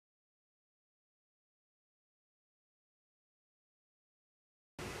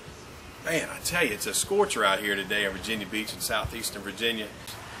Man, I tell you, it's a scorcher out here today at Virginia Beach in southeastern Virginia.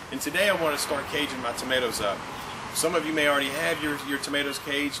 And today I want to start caging my tomatoes up. Some of you may already have your tomatoes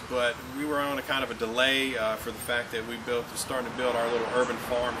caged, but we were on a kind of a delay for the fact that we starting to build our little urban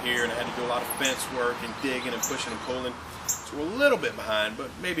farm here, and I had to do a lot of fence work and digging and pushing and pulling. So we're a little bit behind, but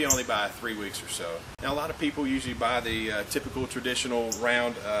maybe only by 3 weeks or so. Now, a lot of people usually buy the typical traditional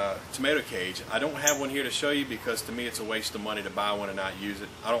round tomato cage. I don't have one here to show you because to me it's a waste of money to buy one and not use it.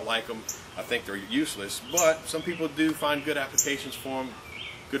 I don't like them. I think they're useless, but some people do find good applications for them.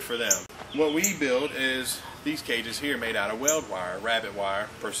 Good for them. What we build is these cages here made out of weld wire, rabbit wire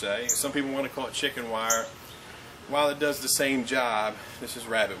per se. Some people want to call it chicken wire. While it does the same job, this is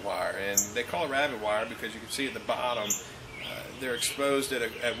rabbit wire, and they call it rabbit wire because you can see at the bottom they're exposed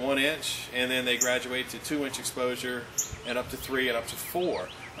at 1 inch, and then they graduate to 2-inch exposure and up to 3 and up to 4.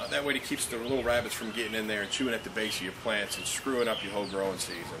 That way it keeps the little rabbits from getting in there and chewing at the base of your plants and screwing up your whole growing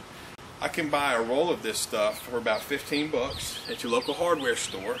season. I can buy a roll of this stuff for about 15 bucks at your local hardware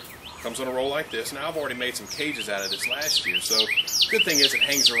store. Comes on a roll like this. Now I've already made some cages out of this last year, so good thing is it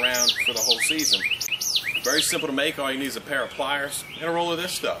hangs around for the whole season. Very simple to make. All you need is a pair of pliers and a roll of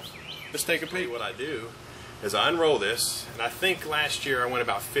this stuff. Let's take a peek. What I do is I unroll this, and I think last year I went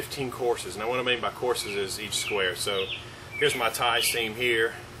about 15 courses. Now what I mean by courses is each square. So here's my tie seam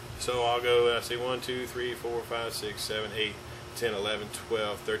here. So I'll go, say 1, 2, 3, 4, 5, 6, 7, 8, 10, 11,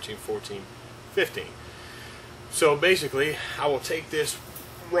 12, 13, 14, 15. So basically I will take this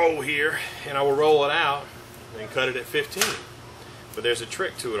roll here and I will roll it out and cut it at 15. But there's a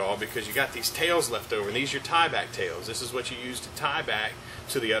trick to it all because you got these tails left over, and these are your tie back tails. This is what you use to tie back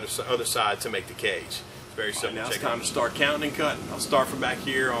to the other side to make the cage. It's very simple. Right, now it's time to start counting and cutting. I'll start from back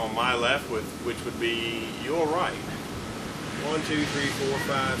here on my left, which would be your right. 1, 2, 3, 4,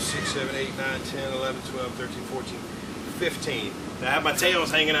 5, 6, 7, 8, 9, 10, 11, 12, 13, 14, 15. Now I have my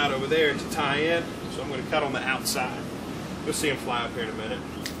tails hanging out over there to tie in, so I'm going to cut on the outside. You'll see them fly up here in a minute.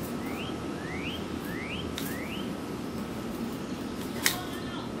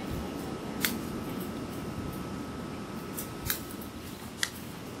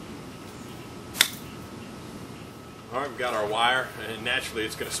 Alright, we've got our wire, and naturally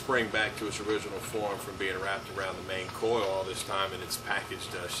it's going to spring back to its original form from being wrapped around the main coil all this time in its packaged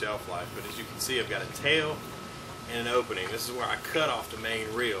shelf life. But as you can see, I've got a tail and an opening. This is where I cut off the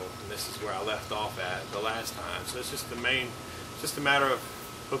main reel, and this is where I left off at the last time. So it's just just a matter of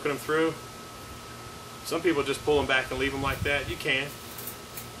hooking them through. Some people just pull them back and leave them like that. You can.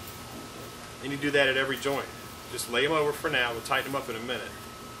 And you do that at every joint. Just lay them over for now. We'll tighten them up in a minute.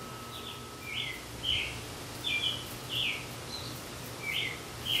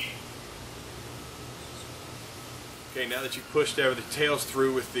 Okay, now that you've pushed the tails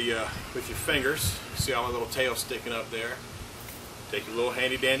through with your fingers, see all my little tails sticking up there. Take your little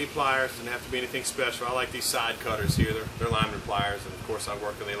handy dandy pliers. Doesn't have to be anything special. I like these side cutters here. They're lineman pliers, and of course I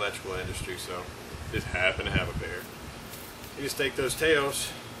work in the electrical industry, so just happen to have a pair. You just take those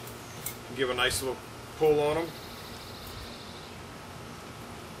tails and give a nice little pull on them.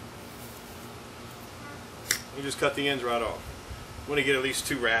 You just cut the ends right off. You want to get at least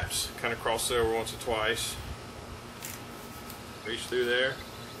 2 wraps, kind of cross over once or twice. Reach through there,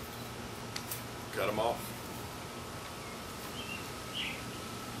 cut them off.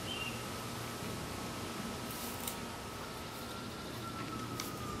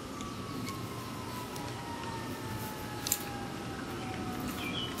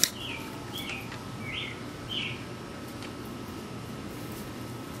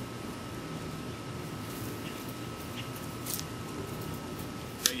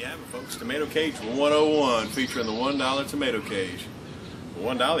 There you have it, folks. Tomato Cage 101, featuring the $1 tomato cage. For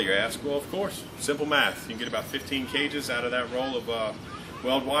 $1, you ask? Well, of course. Simple math. You can get about 15 cages out of that roll of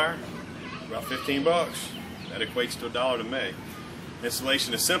weld wire. About 15 bucks. That equates to $1 to me.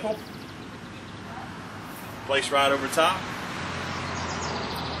 Installation is simple. Place right over top.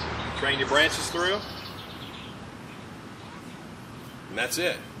 Train your branches through. And that's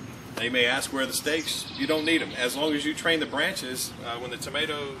it. Now you may ask where are the stakes. You don't need them. As long as you train the branches, when the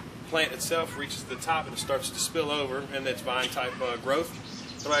tomato plant itself reaches the top and it starts to spill over and its vine type growth,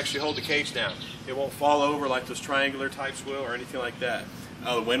 it'll actually hold the cage down. It won't fall over like those triangular types will or anything like that.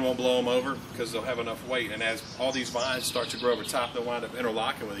 The wind won't blow them over because they'll have enough weight, and as all these vines start to grow over top, they'll wind up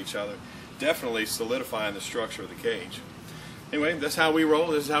interlocking with each other, definitely solidifying the structure of the cage. Anyway, that's how we roll.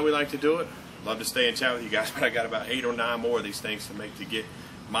 This is how we like to do it. Love to stay and chat with you guys, but I got about 8 or 9 more of these things to get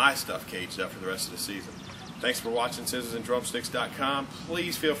my stuff caged up for the rest of the season. Thanks for watching ScissorsandDrumsticks.com.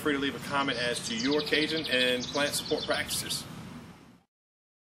 Please feel free to leave a comment as to your caging and plant support practices.